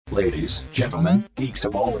Ladies, gentlemen, geeks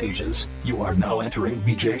of all ages, you are now entering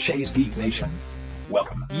BJ Shea's Geek Nation.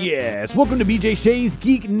 Welcome. Yes, welcome to BJ Shea's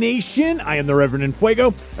Geek Nation. I am the Reverend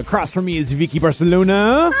Enfuego. Across from me is Vicky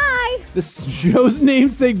Barcelona. Hi. The show's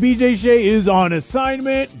namesake, BJ Shea, is on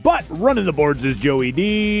assignment, but running the boards is Joey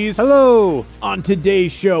Dees. Hello. On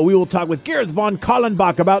today's show, we will talk with Gareth von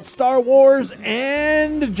Kallenbach about Star Wars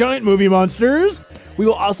and giant movie monsters. We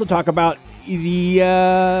will also talk about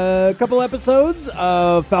the couple episodes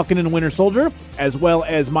of Falcon and Winter Soldier, as well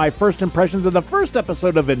as my first impressions of the first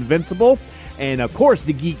episode of Invincible, and of course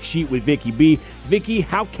the Geek Sheet with Vicky B. Vicky,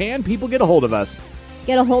 how can people get a hold of us?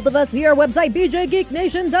 Get a hold of us via our website,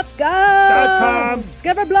 bjgeeknation.com.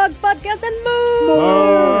 Discover blogs, podcasts, and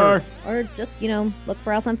more. Or just, look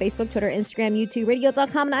for us on Facebook, Twitter, Instagram, YouTube,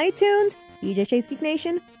 radio.com, and iTunes. BJ Shea's Geek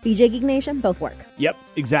Nation, BJ Geek Nation, both work. Yep,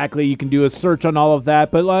 exactly. You can do a search on all of that.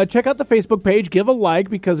 But check out the Facebook page. Give a like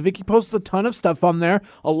because Vicky posts a ton of stuff on there.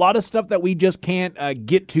 A lot of stuff that we just can't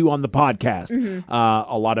get to on the podcast. Mm-hmm.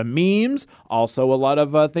 A lot of memes. Also a lot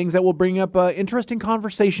of things that will bring up interesting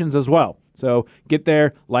conversations as well. So get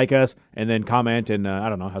there, like us, and then comment and,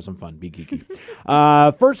 have some fun. Be geeky.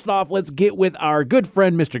 First off, let's get with our good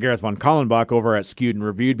friend, Mr. Gareth von Kallenbach over at Skewed and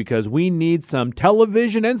Reviewed because we need some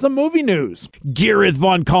television and some movie news. Gareth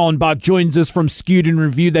von Kallenbach joins us from Skewed and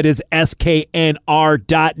Reviewed. That is sknr.net.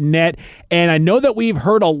 And I know that we've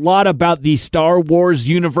heard a lot about the Star Wars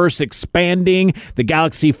universe expanding, the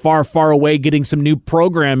galaxy far, far away getting some new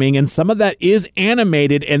programming, and some of that is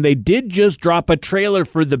animated, and they did just drop a trailer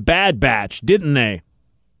for The Bad Batch, didn't they?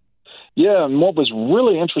 Yeah, and what was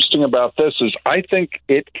really interesting about this is I think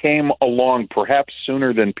it came along perhaps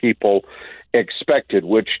sooner than people expected,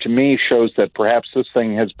 which to me shows that perhaps this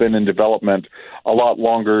thing has been in development a lot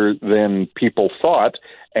longer than people thought,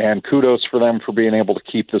 and kudos for them for being able to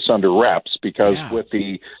keep this under wraps because with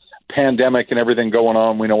the pandemic and everything going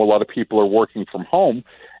on, we know a lot of people are working from home,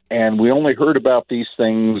 and we only heard about these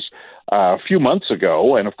things a few months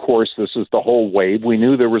ago, and of course this is the whole wave. We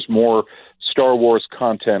knew there was more Star Wars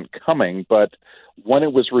content coming, but when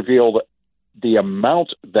it was revealed the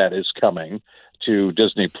amount that is coming to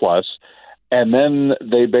Disney Plus, and then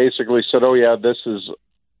they basically said, oh yeah, this is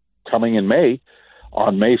coming in May,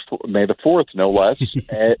 on May the 4th, no less.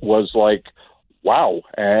 It was like, wow.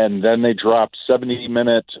 And then they dropped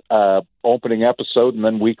 70-minute opening episode and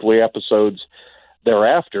then weekly episodes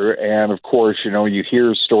thereafter. And of course, you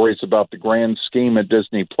hear stories about the grand scheme at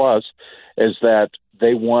Disney Plus is that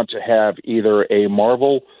they want to have either a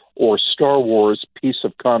Marvel or Star Wars piece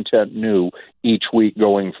of content new each week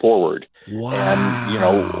going forward. Wow.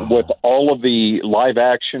 And, with all of the live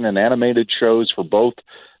action and animated shows for both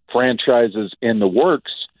franchises in the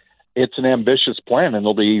works, it's an ambitious plan, and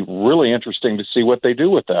it'll be really interesting to see what they do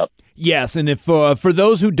with that. Yes, and if for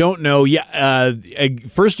those who don't know,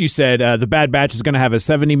 first you said The Bad Batch is going to have a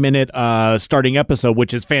 70-minute starting episode,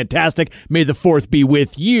 which is fantastic. May the 4th be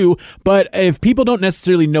with you. But if people don't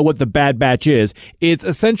necessarily know what The Bad Batch is, it's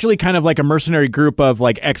essentially kind of like a mercenary group of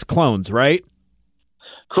like ex-clones, right?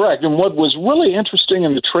 Correct. And what was really interesting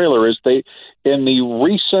in the trailer is in the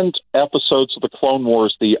recent episodes of the Clone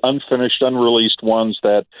Wars, the unfinished, unreleased ones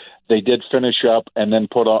that they did finish up and then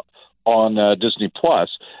put on Disney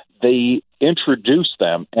Plus, they introduced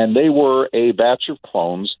them, and they were a batch of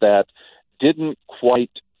clones that didn't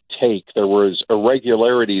quite take. There was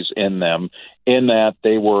irregularities in them in that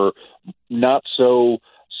they were not so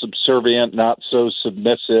subservient, not so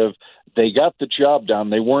submissive. They got the job done.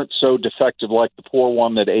 They weren't so defective like the poor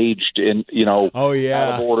one that aged in, out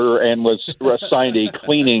of order and was assigned a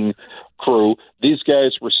cleaning crew. These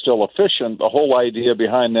guys were still efficient. The whole idea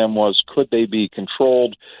behind them was, could they be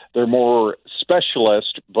controlled? They're more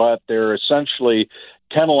specialist, but they're essentially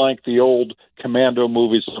kind of like the old commando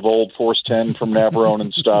movies of old, Force 10 from Navarone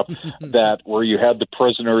and stuff, that where you had the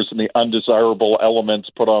prisoners and the undesirable elements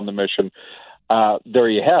put on the mission. There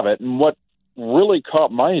you have it. And what really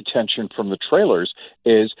caught my attention from the trailers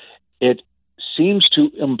is it seems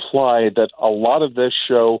to imply that a lot of this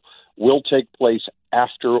show will take place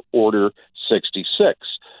after Order 66.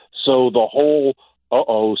 So the whole,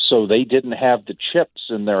 so they didn't have the chips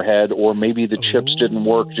in their head, or maybe the chips didn't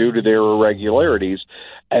work due to their irregularities,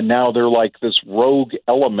 and now they're like this rogue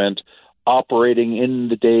element operating in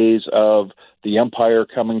the days of the Empire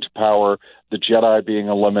coming to power, the Jedi being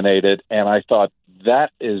eliminated, and I thought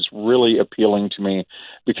that is really appealing to me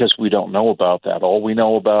because we don't know about that. All we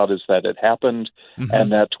know about is that it happened,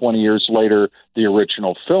 and that 20 years later, the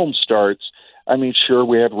original film starts. I mean, sure,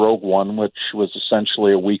 we had Rogue One, which was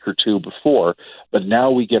essentially a week or two before, but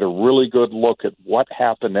now we get a really good look at what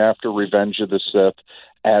happened after Revenge of the Sith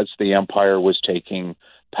as the Empire was taking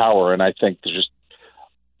power, and I think there's just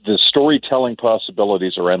the storytelling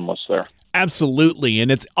possibilities are endless there. Absolutely. And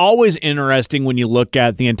it's always interesting when you look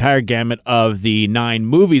at the entire gamut of the 9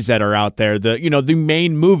 movies that are out there, the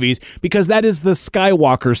main movies, because that is the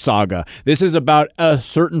Skywalker saga. This is about a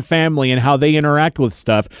certain family and how they interact with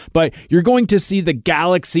stuff. But you're going to see the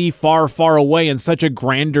galaxy far, far away in such a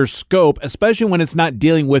grander scope, especially when it's not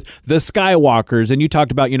dealing with the Skywalkers. And you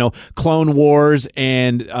talked about, Clone Wars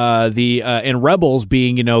and and Rebels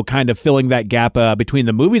being, kind of filling that gap between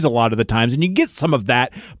the movies a lot of the times. And you get some of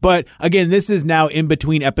that. But again, this is now in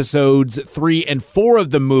between episodes 3 and 4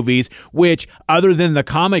 of the movies, which, other than the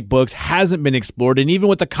comic books, hasn't been explored. And even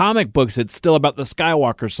with the comic books, it's still about the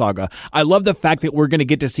Skywalker saga. I love the fact that we're going to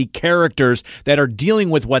get to see characters that are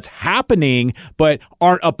dealing with what's happening, but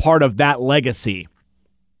aren't a part of that legacy.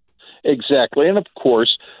 Exactly. And of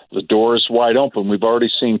course, the door is wide open. We've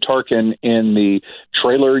already seen Tarkin in the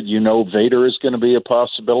trailer. Vader is going to be a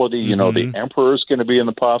possibility. The Emperor is going to be in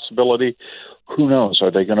the possibility. Who knows?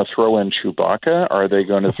 Are they going to throw in Chewbacca? Are they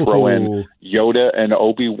going to throw in Yoda and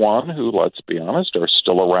Obi-Wan, who, let's be honest, are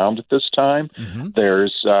still around at this time? Mm-hmm.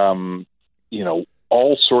 There's,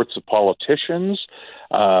 all sorts of politicians.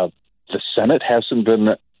 The Senate hasn't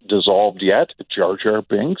been dissolved yet. Jar Jar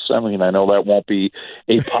Binks. I mean, I know that won't be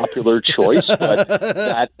a popular choice, but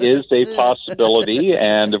that is a possibility.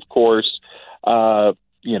 And of course,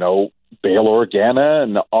 Bail Organa,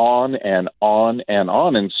 and on and on and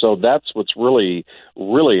on. And so that's what's really,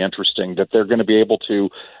 really interesting, that they're going to be able to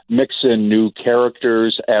mix in new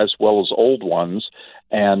characters as well as old ones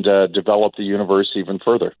and develop the universe even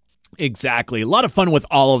further. Exactly. A lot of fun with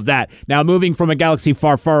all of that. Now, moving from a galaxy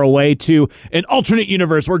far, far away to an alternate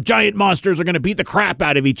universe where giant monsters are going to beat the crap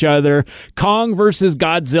out of each other. Kong vs.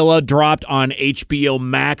 Godzilla dropped on HBO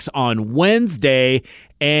Max on Wednesday,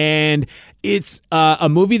 and it's a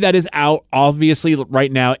movie that is out, obviously,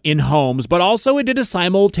 right now in homes, but also it did a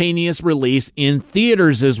simultaneous release in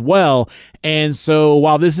theaters as well. And so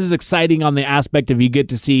while this is exciting on the aspect of you get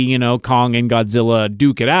to see, Kong and Godzilla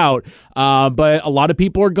duke it out, but a lot of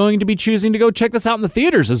people are going to be choosing to go check this out in the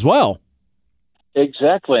theaters as well.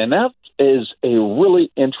 Exactly. And that is a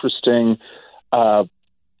really interesting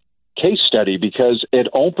case study, because it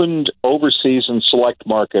opened overseas in select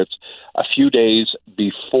markets a few days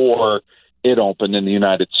before it opened in the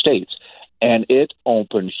United States. And it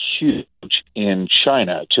opened huge in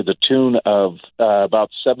China to the tune of about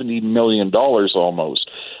 $70 million almost.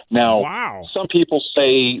 Now, wow. Some people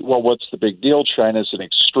say, well, what's the big deal? China is an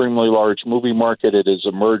extremely large movie market. It has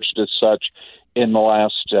emerged as such in the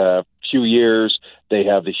last few years. They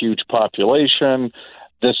have a huge population.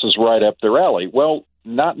 This is right up their alley. Well,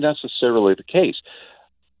 not necessarily the case.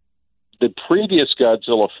 The previous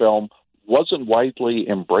Godzilla film wasn't widely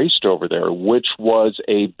embraced over there, which was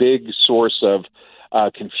a big source of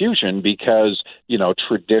confusion, because,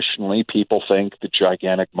 traditionally people think the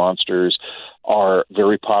gigantic monsters are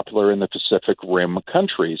very popular in the Pacific Rim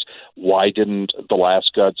countries. Why didn't the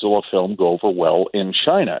last Godzilla film go over well in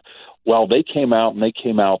China? Well, they came out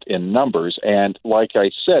in numbers. And like I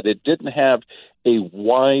said, it didn't have a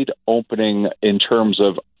wide opening in terms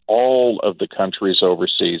of all of the countries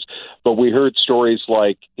overseas. But we heard stories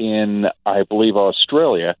like in, I believe,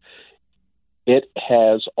 Australia, it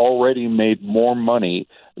has already made more money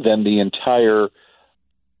than the entire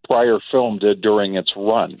prior film did during its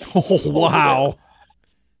run. Oh, wow.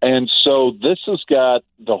 And so this has got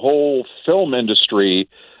the whole film industry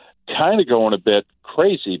kind of going a bit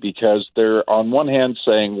crazy, because they're on one hand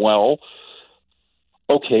saying, well,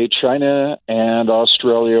 okay, China and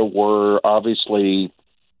Australia were obviously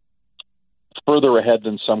further ahead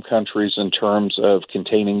than some countries in terms of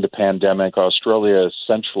containing the pandemic. Australia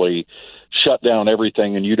essentially shut down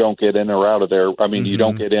everything, and you don't get in or out of there. I mean, you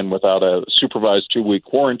don't get in without a supervised 2-week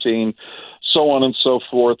quarantine, so on and so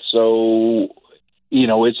forth. So,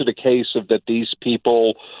 is it a case of that these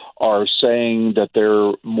people are saying that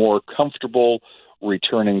they're more comfortable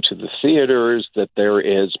returning to the theaters, that there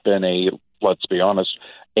has been let's be honest,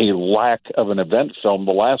 a lack of an event film?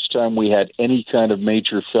 The last time we had any kind of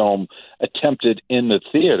major film attempted in the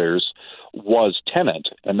theaters was Tenet,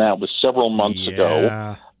 and that was several months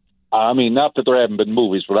ago. I mean, not that there haven't been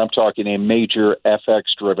movies, but I'm talking a major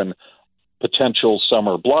FX-driven potential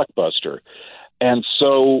summer blockbuster. And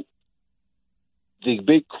so the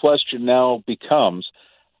big question now becomes,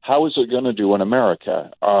 how is it going to do in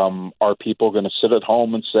America? Are people going to sit at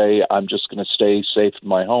home and say, I'm just going to stay safe in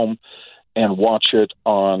my home and watch it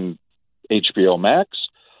on HBO Max?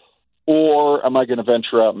 Or am I going to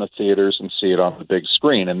venture out in the theaters and see it on the big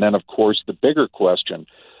screen? And then, of course, the bigger question,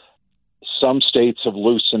 some states have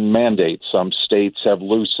loosened mandates. Some states have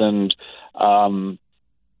loosened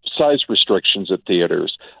size restrictions at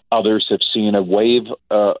theaters. Others have seen a wave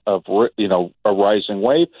a rising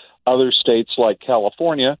wave. Other states like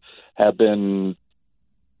California have been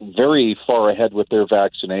very far ahead with their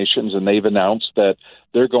vaccinations, and they've announced that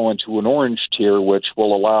they're going to an orange tier, which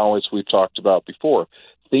will allow, as we've talked about before,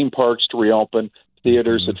 theme parks to reopen,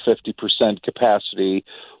 theaters at 50% capacity.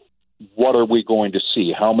 What are we going to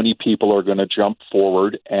see? How many people are going to jump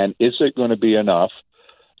forward? And is it going to be enough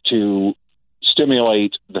to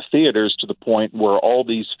stimulate the theaters to the point where all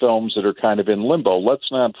these films that are kind of in limbo?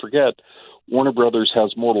 Let's not forget, Warner Brothers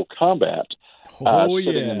has Mortal Kombat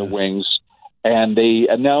sitting in the wings. And they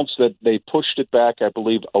announced that they pushed it back, I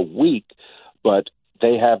believe, a week, but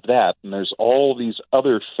they have that. And there's all these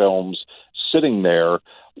other films sitting there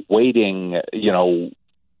waiting,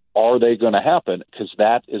 are they going to happen? Because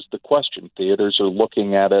that is the question. Theaters are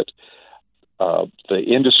looking at it. The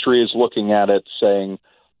industry is looking at it saying,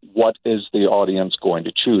 what is the audience going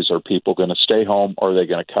to choose? Are people going to stay home or are they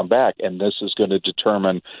going to come back? And this is going to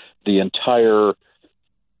determine the entire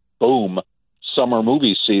summer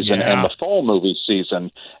movie season and the fall movie season.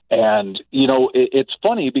 And, it's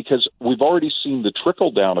funny because we've already seen the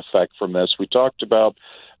trickle-down effect from this. We talked about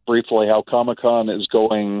briefly how Comic-Con is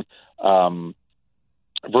going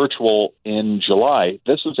virtual in July.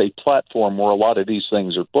 This is a platform where a lot of these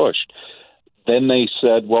things are pushed. Then they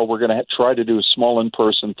said, well, we're going to try to do a small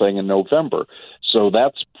in-person thing in November. So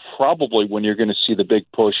that's probably when you're going to see the big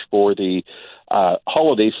push for the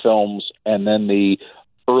holiday films and then the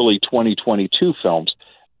early 2022 films.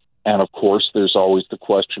 And of course, there's always the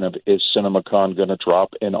question of, is CinemaCon going to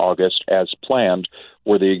drop in August as planned,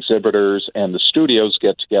 where the exhibitors and the studios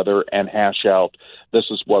get together and hash out, this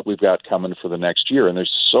is what we've got coming for the next year. And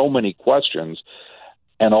there's so many questions,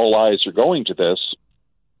 and all eyes are going to this.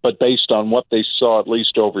 But based on what they saw, at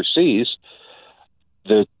least overseas,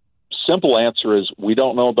 the simple answer is we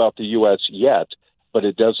don't know about the U.S. yet, but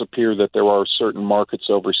it does appear that there are certain markets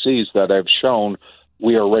overseas that have shown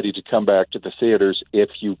we are ready to come back to the theaters if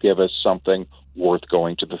you give us something worth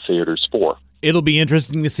going to the theaters for. It'll be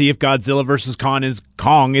interesting to see if Godzilla vs.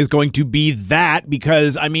 Kong is going to be that,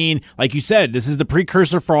 because, I mean, like you said, this is the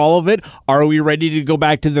precursor for all of it. Are we ready to go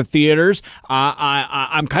back to the theaters?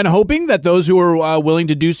 I'm kind of hoping that those who are willing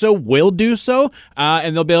to do so will do so,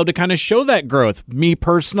 and they'll be able to kind of show that growth. Me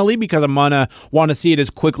personally, because I'm gonna want to see it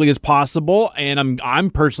as quickly as possible, and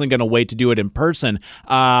I'm personally going to wait to do it in person.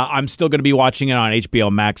 I'm still going to be watching it on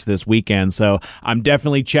HBO Max this weekend, so I'm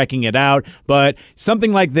definitely checking it out. But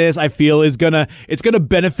something like this, I feel, is it's gonna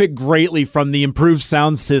benefit greatly from the improved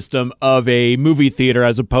sound system of a movie theater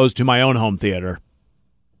as opposed to my own home theater.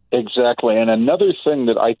 Exactly. And another thing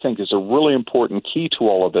that I think is a really important key to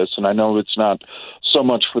all of this, and I know it's not so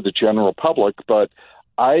much for the general public, but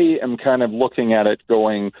I am kind of looking at it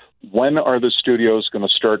going, when are the studios going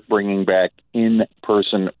to start bringing back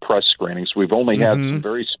in-person press screenings? We've only had some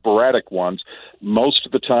very sporadic ones. Most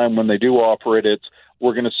of the time when they do offer it, it's,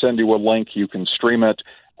 we're going to send you a link, you can stream it,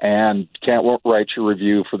 and can't write your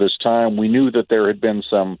review for this time. We knew that there had been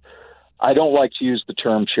some, I don't like to use the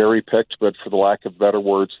term cherry-picked, but for the lack of better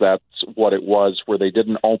words, that's what it was, where they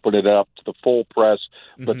didn't open it up to the full press,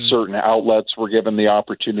 but certain outlets were given the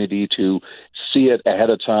opportunity to see it ahead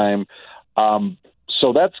of time.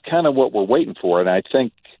 So that's kind of what we're waiting for. And I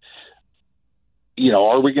think,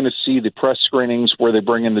 are we going to see the press screenings where they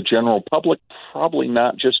bring in the general public? Probably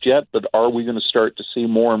not just yet, but are we going to start to see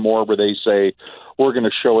more and more where they say, we're going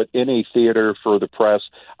to show it in a theater for the press?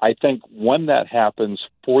 I think when that happens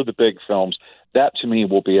for the big films, that to me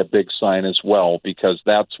will be a big sign as well, because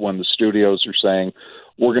that's when the studios are saying,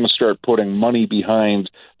 we're going to start putting money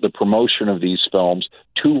behind the promotion of these films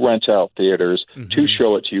to rent out theaters, to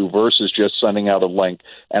show it to you, versus just sending out a link.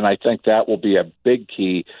 And I think that will be a big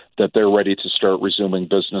key that they're ready to start resuming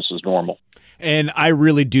business as normal. And I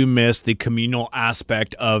really do miss the communal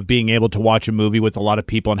aspect of being able to watch a movie with a lot of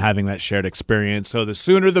people and having that shared experience. So the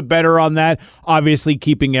sooner the better on that, obviously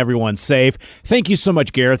keeping everyone safe. Thank you so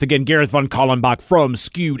much, Gareth. Again, Gareth von Kallenbach from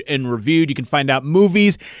Skewed and Reviewed. You can find out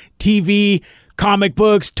movies, TV, comic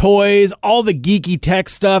books, toys, all the geeky tech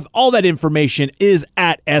stuff. All that information is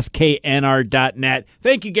at sknr.net.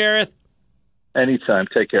 Thank you, Gareth. Anytime.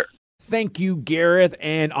 Take care. Thank you, Gareth.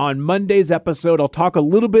 And on Monday's episode, I'll talk a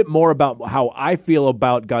little bit more about how I feel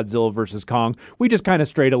about Godzilla vs. Kong. We just kind of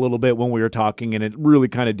strayed a little bit when we were talking, and it really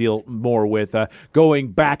kind of deal more with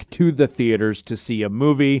going back to the theaters to see a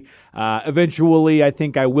movie. Eventually, I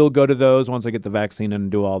think I will go to those once I get the vaccine and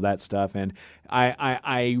do all that stuff. And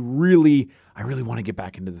I really want to get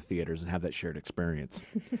back into the theaters and have that shared experience.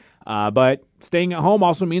 But staying at home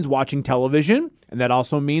also means watching television, and that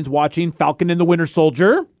also means watching Falcon and the Winter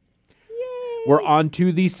Soldier. we're on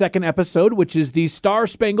to the second episode, which is the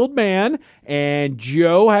Star-Spangled Man. And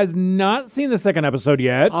Joe has not seen the second episode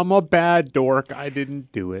yet. I'm a bad dork. I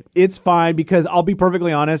didn't do it. It's fine because I'll be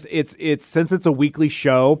perfectly honest. It's since it's a weekly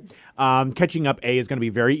show, catching up is going to be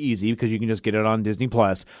very easy because you can just get it on Disney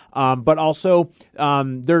Plus. But also,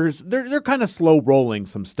 they're kind of slow rolling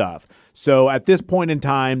some stuff. So at this point in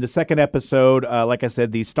time, the second episode, like I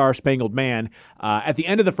said, the Star-Spangled Man, at the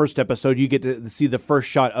end of the first episode, you get to see the first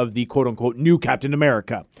shot of the quote-unquote new Captain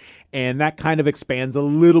America. And that kind of expands a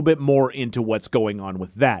little bit more into what's going on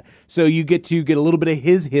with that. So you get to get a little bit of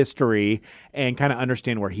his history and kind of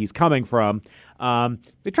understand where he's coming from.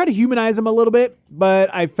 They try to humanize him a little bit,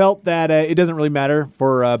 but I felt that it doesn't really matter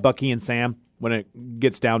for Bucky and Sam when it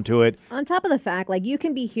gets down to it. On top of the fact, like, you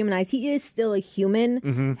can be humanized. He is still a human.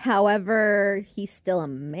 Mm-hmm. However, he's still a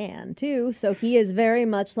man, too. So he is very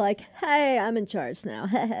much like, hey, I'm in charge now.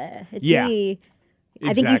 It's me.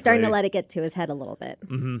 I think he's starting to let it get to his head a little bit.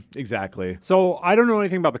 Mm-hmm. Exactly. So I don't know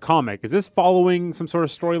anything about the comic. Is this following some sort of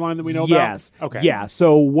storyline that we know about? Yes. Okay. Yeah.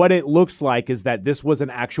 So what it looks like is that this was an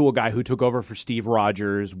actual guy who took over for Steve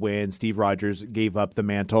Rogers when Steve Rogers gave up the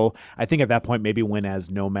mantle. I think at that point maybe went as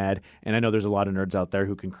Nomad. And I know there's a lot of nerds out there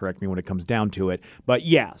who can correct me when it comes down to it. But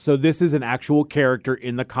yeah, so this is an actual character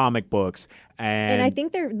in the comic books. And I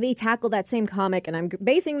think they tackled that same comic, and I'm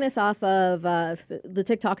basing this off of the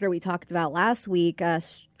TikToker we talked about last week,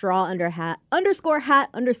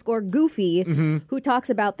 straw_hat_goofy, who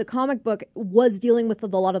talks about the comic book was dealing with a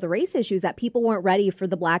lot of the race issues that people weren't ready for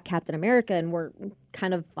the Black Captain America and were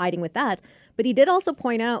kind of fighting with that. But he did also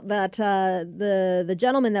point out that the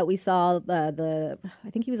gentleman that we saw, I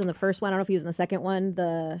think he was in the first one, I don't know if he was in the second one,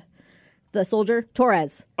 the soldier,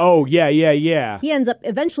 Torres. Oh, yeah. He ends up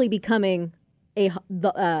eventually becoming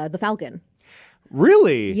the Falcon.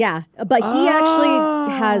 Really? Yeah, but he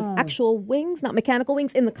actually has actual wings, not mechanical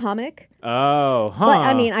wings, in the comic. Oh, huh. But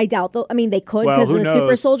I mean, I doubt they'll. I mean, they could Well, because who of the knows?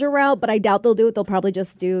 super soldier route, but I doubt they'll do it. They'll probably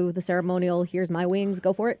just do the ceremonial. Here's my wings.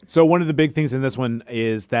 Go for it. So one of the big things in this one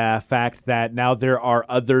is the fact that now there are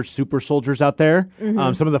other super soldiers out there.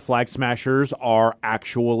 Some of the Flag Smashers are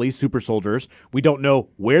actually super soldiers. We don't know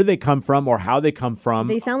where they come from or how they come from.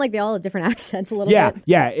 They sound like they all have different accents a little bit.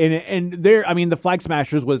 Yeah, and there. I mean, the Flag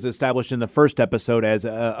Smashers was established in the first episode as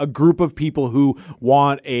a group of people who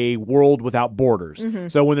want a world without borders.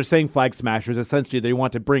 So when they're saying Flag Smashers, essentially they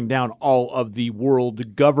want to bring down all of the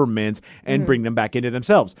world governments and bring them back into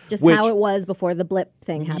themselves. Just how it was before the blip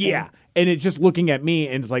thing happened. Yeah, and it's just looking at me,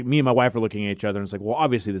 and it's like me and my wife are looking at each other, and it's like, well,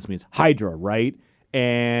 obviously this means Hydra, right?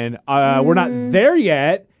 And we're not there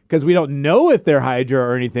yet because we don't know if they're Hydra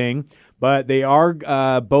or anything. But they are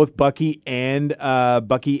both Bucky and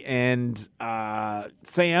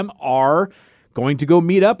Sam are going to go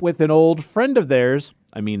meet up with an old friend of theirs.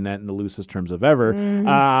 I mean that in the loosest terms of ever,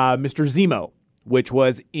 Mr. Zemo, which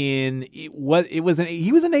was he was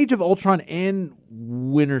in Age of Ultron and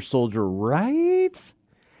Winter Soldier, right?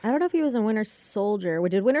 I don't know if he was in Winter Soldier.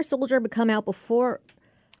 Did Winter Soldier come out before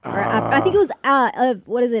or after? I think it was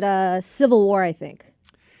Civil War. I think.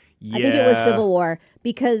 Yeah. I think it was Civil War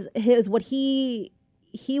because he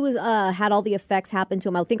was had all the effects happen to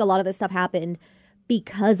him. I think a lot of this stuff happened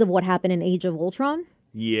because of what happened in Age of Ultron.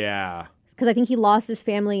 Yeah. Because I think he lost his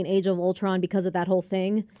family in Age of Ultron because of that whole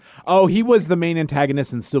thing. Oh, he was the main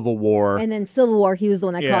antagonist in Civil War. And then Civil War, he was the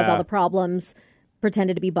one that caused Yeah. all the problems,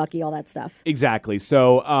 pretended to be Bucky, all that stuff. Exactly.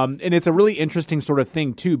 So, and it's a really interesting sort of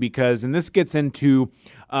thing, too, because, and this gets into,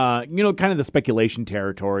 kind of the speculation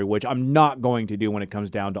territory, which I'm not going to do when it comes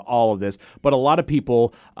down to all of this. But a lot of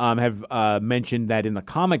people have mentioned that in the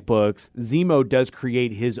comic books, Zemo does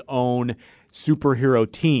create his own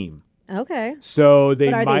superhero team. Okay. So they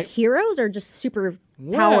But are might. they heroes or just super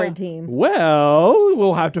powered team? Well,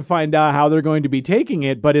 we'll have to find out how they're going to be taking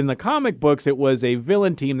it. But in the comic books, it was a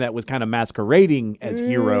villain team that was kind of masquerading as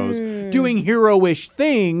heroes, doing hero-ish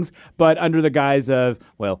things, but under the guise of,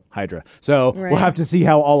 well, Hydra. So we'll have to see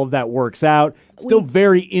how all of that works out. Still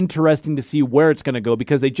very interesting to see where it's going to go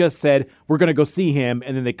because they just said, we're going to go see him,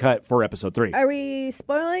 and then they cut for episode 3. Are we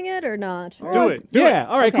spoiling it or not? Do it. Yeah,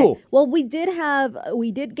 all right, Okay. cool. Well, we did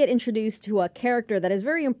get introduced to a character that is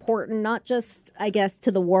very important, not just, I guess,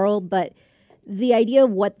 to the world, but the idea of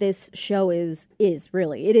what this show is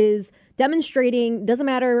really. It is demonstrating, doesn't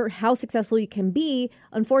matter how successful you can be,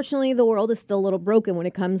 unfortunately, the world is still a little broken when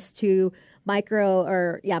it comes to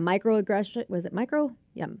microaggression. Was it micro?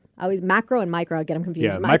 Yeah, I always macro and micro. I get them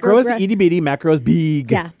confused. Yeah, micro is itty bitty, macro is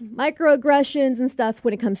big. Yeah, microaggressions and stuff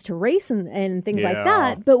when it comes to race and things like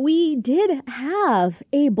that. But we did have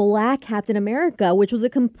a Black Captain America, which was a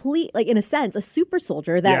complete, like in a sense, a super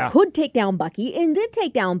soldier that could take down Bucky and did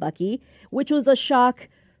take down Bucky, which was a shock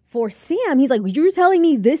for Sam, he's like, you're telling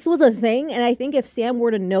me this was a thing? And I think if Sam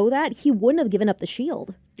were to know that, he wouldn't have given up the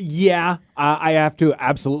shield. Yeah, I have to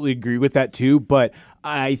absolutely agree with that too. But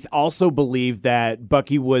I also believe that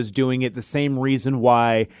Bucky was doing it the same reason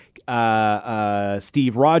why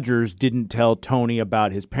Steve Rogers didn't tell Tony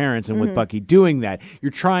about his parents, and with Bucky doing that, you're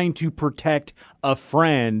trying to protect a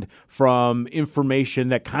friend from information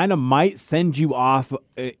that kind of might send you off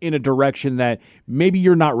in a direction that maybe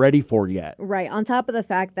you're not ready for yet. Right. On top of the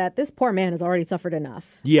fact that this poor man has already suffered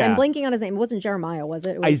enough. Yeah. I'm blanking on his name. It wasn't Jeremiah, was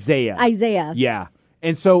it? It was Isaiah. Yeah.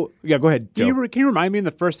 And so, yeah, go ahead, Joe. Can you remind me in the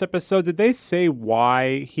first episode, did they say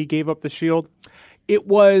why he gave up the shield? It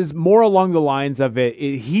was more along the lines of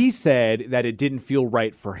he said that it didn't feel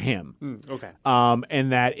right for him. Okay.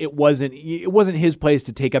 And that it wasn't his place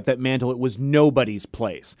to take up that mantle. It was nobody's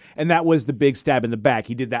place. And that was the big stab in the back.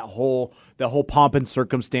 He did the whole pomp and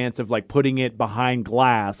circumstance of like putting it behind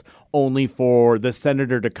glass only for the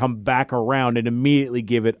senator to come back around and immediately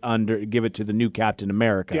give it to the new Captain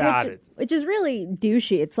America. Got it. Which is really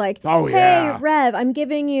douchey. It's like, Oh, hey, yeah. Rev, I'm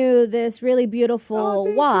giving you this really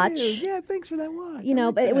beautiful watch. Yeah, thanks for that watch. You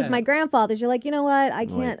know, but it was my grandfather's. You're like, you know what?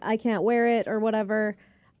 I can't wear it or whatever.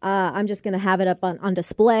 I'm just going to have it up on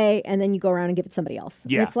display, and then you go around and give it to somebody else.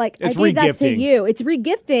 Yeah. And it's like, It's I gave that to regifting. you. It's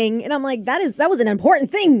regifting. And I'm like, that was an important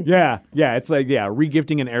thing. Yeah, it's like,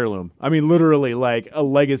 regifting an heirloom. I mean, literally like a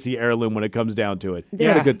legacy heirloom when it comes down to it. It's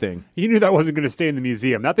not a good thing. You knew that wasn't going to stay in the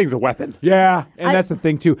museum. That thing's a weapon. Yeah, and that's the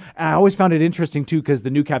thing, too. I always found it interesting, too, because the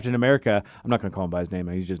new Captain America, I'm not going to call him by his name.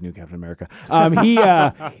 He's just new Captain America.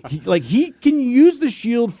 He can use the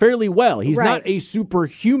shield fairly well. He's Right. not a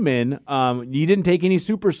superhuman. He didn't take any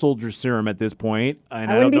super soldier serum at this point. And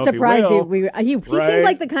I wouldn't be don't know if surprised he if will. he Right. seems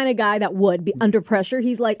like the kind of guy that would be under pressure.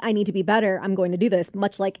 He's like, I need to be better. I'm going to do this,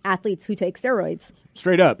 much like athletes who take steroids.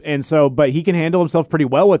 Straight up. And so, but he can handle himself pretty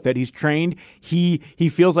well with it. He's trained. He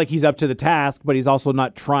feels like he's up to the task, but he's also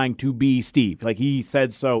not trying to be Steve. Like he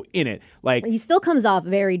said so in it. Like He still comes off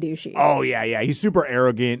very douchey. Oh, yeah. He's super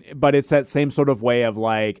arrogant, but it's that same sort of way of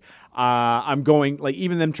like, I'm going, like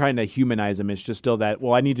even them trying to humanize him, it's just still that,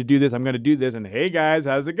 well, I need to do this. I'm going to do this. And hey, guys,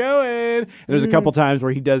 how's it going? And there's a couple times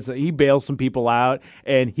where he bails some people out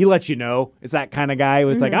and he lets you know. It's that kind of guy who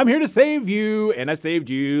it's like, I'm here to save you. And I saved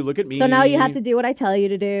you. Look at me. So now you have to do what I tell you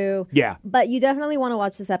to do. Yeah. But you definitely want to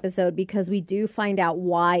watch this episode because we do find out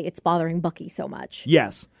why it's bothering Bucky so much.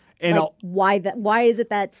 Yes. And Like, why is it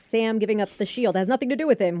that Sam giving up the shield has nothing to do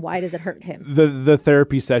with him? Why does it hurt him? the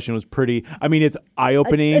therapy session was pretty, I mean, it's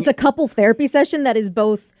eye-opening. It's a couples therapy session that is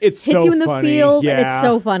both It's hits so you in the funny. feels, Yeah. and it's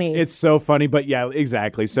so funny. It's so funny, but yeah,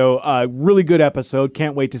 exactly. So really good episode.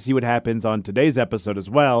 Can't wait to see what happens on today's episode as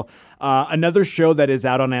well. Another show that is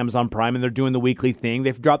out on Amazon Prime, and they're doing the weekly thing.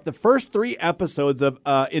 They've dropped the first 3 episodes of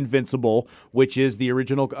Invincible, which is the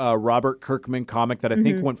original Robert Kirkman comic that I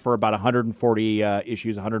think went for about 140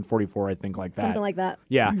 issues, 144, I think, like that. Something like that.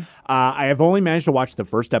 Yeah. I have only managed to watch the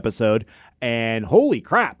first episode, and holy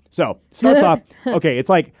crap. So, starts off, okay, it's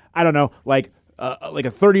like, I don't know, like a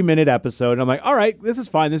 30-minute episode. And I'm like, all right, this is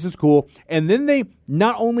fine. This is cool. And then they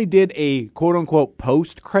not only did a quote-unquote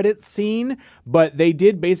post-credit scene, but they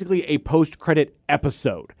did basically a post-credit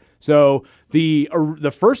episode. So the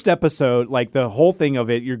first episode, like the whole thing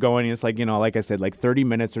of it, you're going, and it's like, like I said, like 30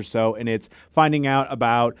 minutes or so, and it's finding out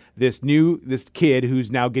about this kid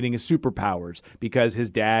who's now getting his superpowers because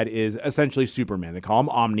his dad is essentially Superman. They call him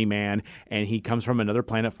Omni-Man, and he comes from another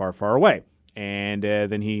planet far, far away. And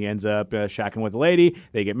then he ends up shacking with a lady.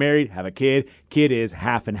 They get married, have a kid. Kid is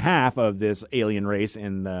half and half of this alien race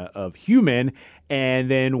and of human.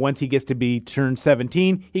 And then once he gets to turned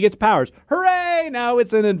 17, he gets powers. Hooray! Now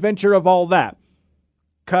it's an adventure of all that.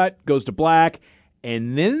 Cut, goes to black.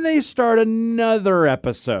 And then they start another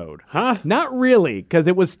episode. Huh? Not really, because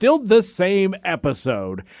it was still the same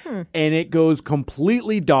episode. And it goes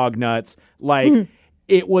completely dog nuts. Like...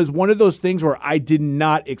 It was one of those things where I did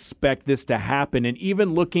not expect this to happen. And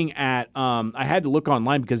even looking at, I had to look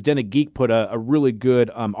online because Den of Geek put a really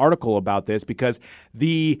good article about this because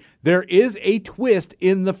there is a twist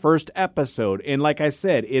in the first episode. And like I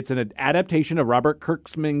said, it's an adaptation of Robert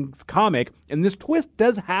Kirkman's comic. And this twist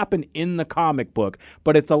does happen in the comic book,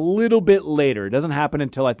 but it's a little bit later. It doesn't happen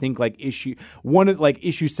until I think like issue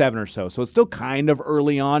 7 or so. So it's still kind of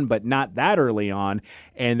early on, but not that early on.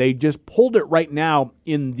 And they just pulled it right now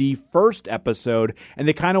in the first episode, and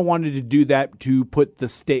they kind of wanted to do that to put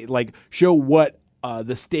the show what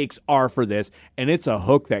the stakes are for this, and it's a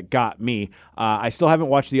hook that got me. I still haven't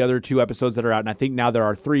watched the other 2 episodes that are out, and I think now there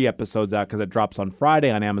are 3 episodes out because it drops on Friday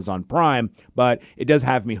on Amazon Prime, but it does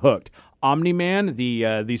have me hooked. Omni-Man,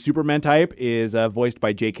 the Superman type, is voiced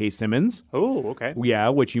by J.K. Simmons. Oh, okay. Yeah,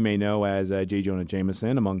 which you may know as J. Jonah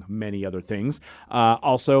Jameson, among many other things.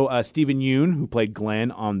 Also, Stephen Yeun, who played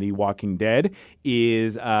Glenn on The Walking Dead,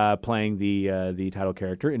 is playing the title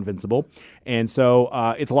character, Invincible. And so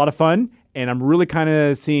it's a lot of fun, and I'm really kind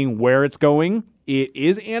of seeing where it's going. It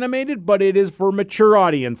is animated, but it is for mature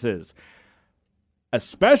audiences,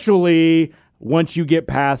 especially once you get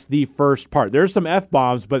past the first part. There's some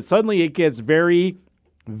F-bombs, but suddenly it gets very,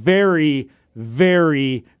 very,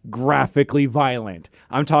 very graphically violent.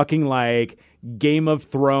 I'm talking like Game of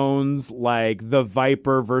Thrones, like the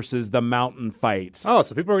Viper versus the Mountain fight. Oh,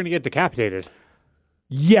 so people are going to get decapitated.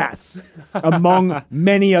 Yes, among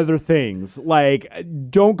many other things. Like,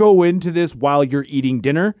 don't go into this while you're eating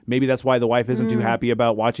dinner. Maybe that's why the wife isn't too happy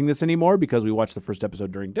about watching this anymore, because we watched the first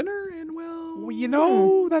episode during dinner, and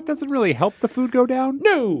that doesn't really help the food go down.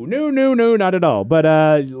 No, not at all. But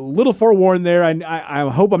little forewarned there. I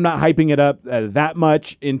hope I'm not hyping it up that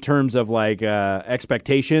much in terms of like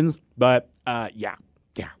expectations. But yeah.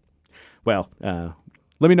 Well,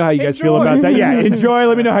 let me know how you guys feel about that. Yeah, enjoy.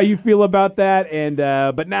 Let me know how you feel about that. And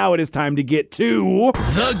but now it is time to get to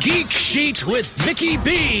The Geek Sheet with Vicky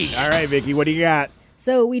B. All right, Vicky, what do you got?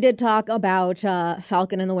 So we did talk about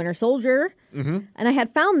Falcon and the Winter Soldier. And I had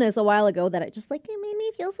found this a while ago that it made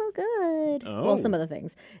me feel so good. Oh. Well, some of the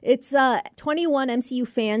things. It's 21 MCU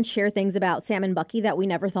fans share things about Sam and Bucky that we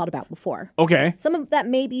never thought about before. Okay. Some of that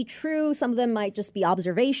may be true. Some of them might just be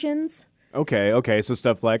observations. Okay. So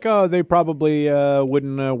stuff like, they probably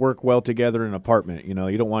wouldn't work well together in an apartment. You know,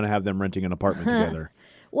 you don't want to have them renting an apartment together.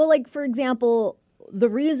 Well, like, for example, the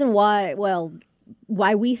reason why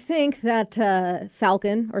we think that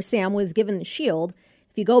Falcon or Sam was given the shield,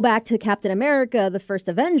 if you go back to Captain America, the first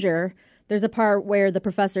Avenger, there's a part where the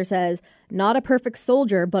professor says, not a perfect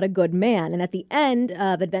soldier, but a good man. And at the end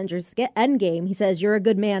of Avengers Endgame, he says, you're a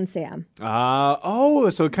good man, Sam.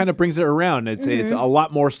 So it kind of brings it around. It's a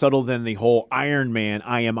lot more subtle than the whole Iron Man,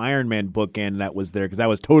 I Am Iron Man bookend that was there, because that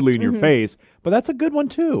was totally in your face. But that's a good one,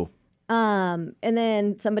 too. And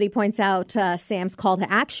then somebody points out Sam's call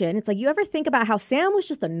to action. It's like, you ever think about how Sam was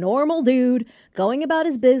just a normal dude going about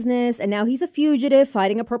his business, and now he's a fugitive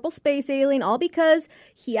fighting a purple space alien, all because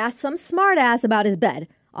he asked some smartass about his bed.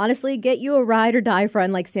 Honestly, get you a ride or die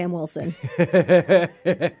friend like Sam Wilson.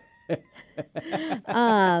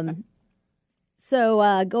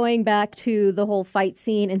 So going back to the whole fight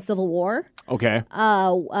scene in Civil War. Okay.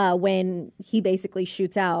 When he basically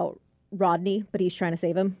shoots out Rodney, but he's trying to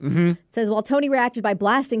save him. It says, while Tony reacted by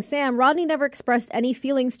blasting Sam, Rodney never expressed any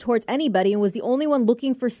feelings towards anybody and was the only one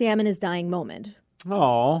looking for Sam in his dying moment.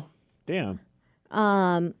 Oh, damn.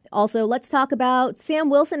 Also, let's talk about Sam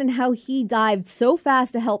Wilson and how he dived so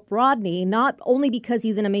fast to help Rodney, not only because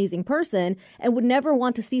he's an amazing person and would never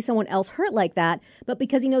want to see someone else hurt like that, but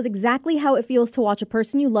because he knows exactly how it feels to watch a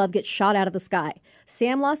person you love get shot out of the sky.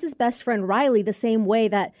 Sam lost his best friend Riley the same way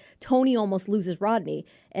that Tony almost loses Rodney.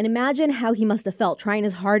 And imagine how he must have felt trying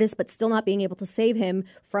his hardest but still not being able to save him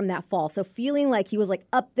from that fall. So feeling like he was like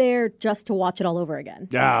up there just to watch it all over again.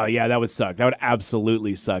 Oh, yeah, that would suck. That would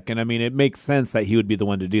absolutely suck. And I mean, it makes sense that he would be the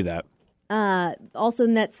one to do that. Also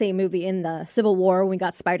in that same movie, in the Civil War, when we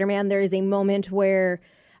got Spider-Man, there is a moment where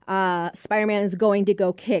Spider-Man is going to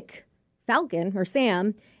go kick Falcon or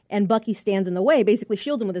Sam, and Bucky stands in the way, basically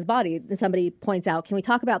shields him with his body. And somebody points out, can we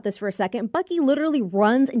talk about this for a second? Bucky literally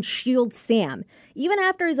runs and shields Sam. Even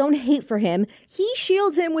after his own hate for him, he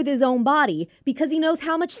shields him with his own body because he knows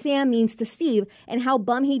how much Sam means to Steve and how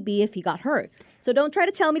bummed he'd be if he got hurt. So don't try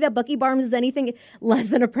to tell me that Bucky Barnes is anything less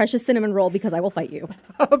than a precious cinnamon roll, because I will fight you.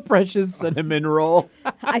 A precious cinnamon roll.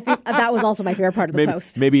 I think that was also my favorite part of the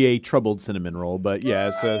post. Maybe a troubled cinnamon roll, but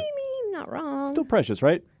yeah. I mean, not wrong. Still precious,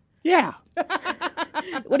 right? Yeah.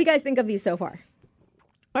 What do you guys think of these so far?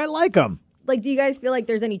 I like them. Like, do you guys feel like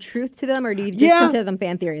there's any truth to them, or do you just consider them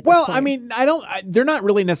fan theory at this point? I mean, they're not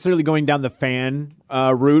really necessarily going down the fan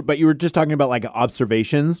route, but you were just talking about like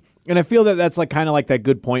observations. And I feel that that's like kind of like that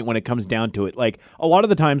good point when it comes down to it. Like a lot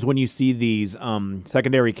of the times when you see these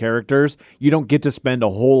secondary characters, you don't get to spend a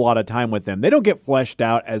whole lot of time with them. They don't get fleshed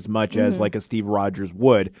out as much as like a Steve Rogers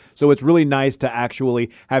would. So it's really nice to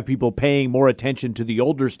actually have people paying more attention to the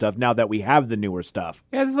older stuff now that we have the newer stuff.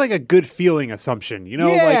 Yeah, this is like a good feeling assumption. You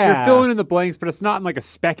know, like you're filling in the blanks, but it's not in like a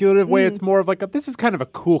speculative way. It's more of like this is kind of a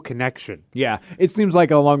cool connection. Yeah, it seems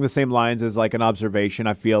like along the same lines as like an observation motivation.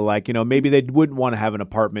 I feel like, maybe they wouldn't want to have an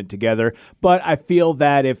apartment together, but I feel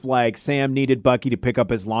that if like Sam needed Bucky to pick up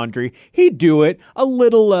his laundry, he'd do it a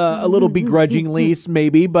little begrudgingly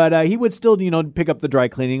maybe, but he would still, pick up the dry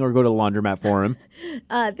cleaning or go to the laundromat for him.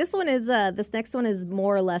 This next one is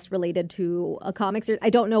more or less related to a comic series. I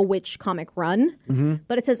don't know which comic run,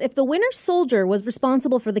 but it says, if the Winter Soldier was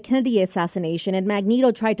responsible for the Kennedy assassination and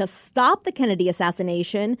Magneto tried to stop the Kennedy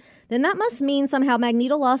assassination, then that must mean somehow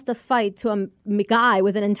Magneto lost a fight to a guy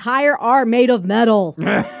with an entire arm made of metal.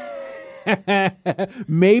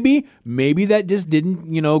 Maybe that just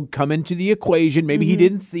didn't, come into the equation. Maybe he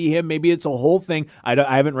didn't see him. Maybe it's a whole thing. I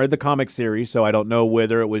haven't read the comic series, so I don't know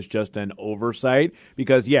whether it was just an oversight.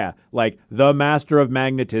 Because like the Master of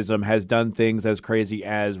Magnetism has done things as crazy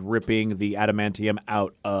as ripping the adamantium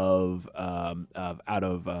out of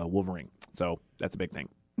Wolverine. So that's a big thing.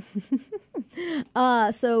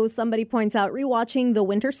 So somebody points out, rewatching The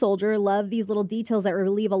Winter Soldier, love these little details that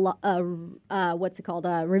reveal a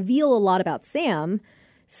lot about Sam.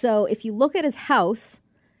 So if you look at his house,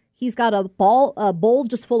 he's got a bowl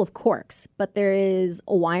just full of corks, but there is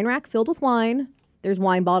a wine rack filled with wine. There's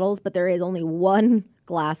wine bottles, but there is only one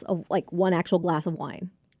actual glass of wine.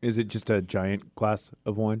 Is it just a giant glass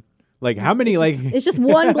of wine? Like, how many, It's just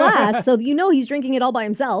one glass, so he's drinking it all by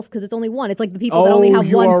himself because it's only one. It's like the people that only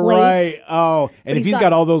have one plate. Right. Oh, and if he's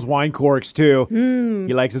got all those wine corks, too,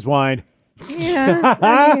 he likes his wine. Yeah,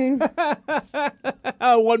 I mean.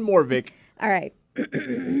 One more, Vic. All right.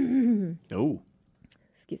 Oh.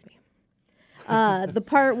 Excuse me. The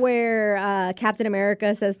part where Captain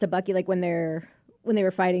America says to Bucky, like, when they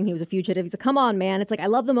were fighting, he was a fugitive. He's like, come on, man. It's like, I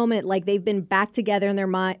love the moment. Like, they've been back together in their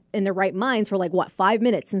right minds for 5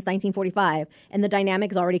 minutes since 1945. And the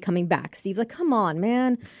dynamic is already coming back. Steve's like, come on,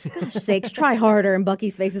 man. Gosh sakes, try harder. And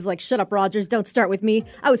Bucky's face is like, shut up, Rogers. Don't start with me.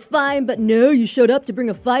 I was fine, but no, you showed up to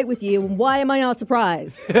bring a fight with you. And why am I not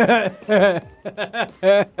surprised? Let's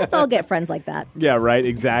all get friends like that. Yeah, right.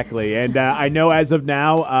 Exactly. And I know as of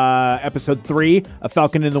now, episode 3 of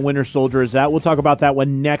Falcon and the Winter Soldier is out. We'll talk about that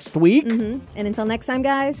one next week. And until next time,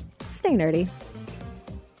 guys, stay nerdy.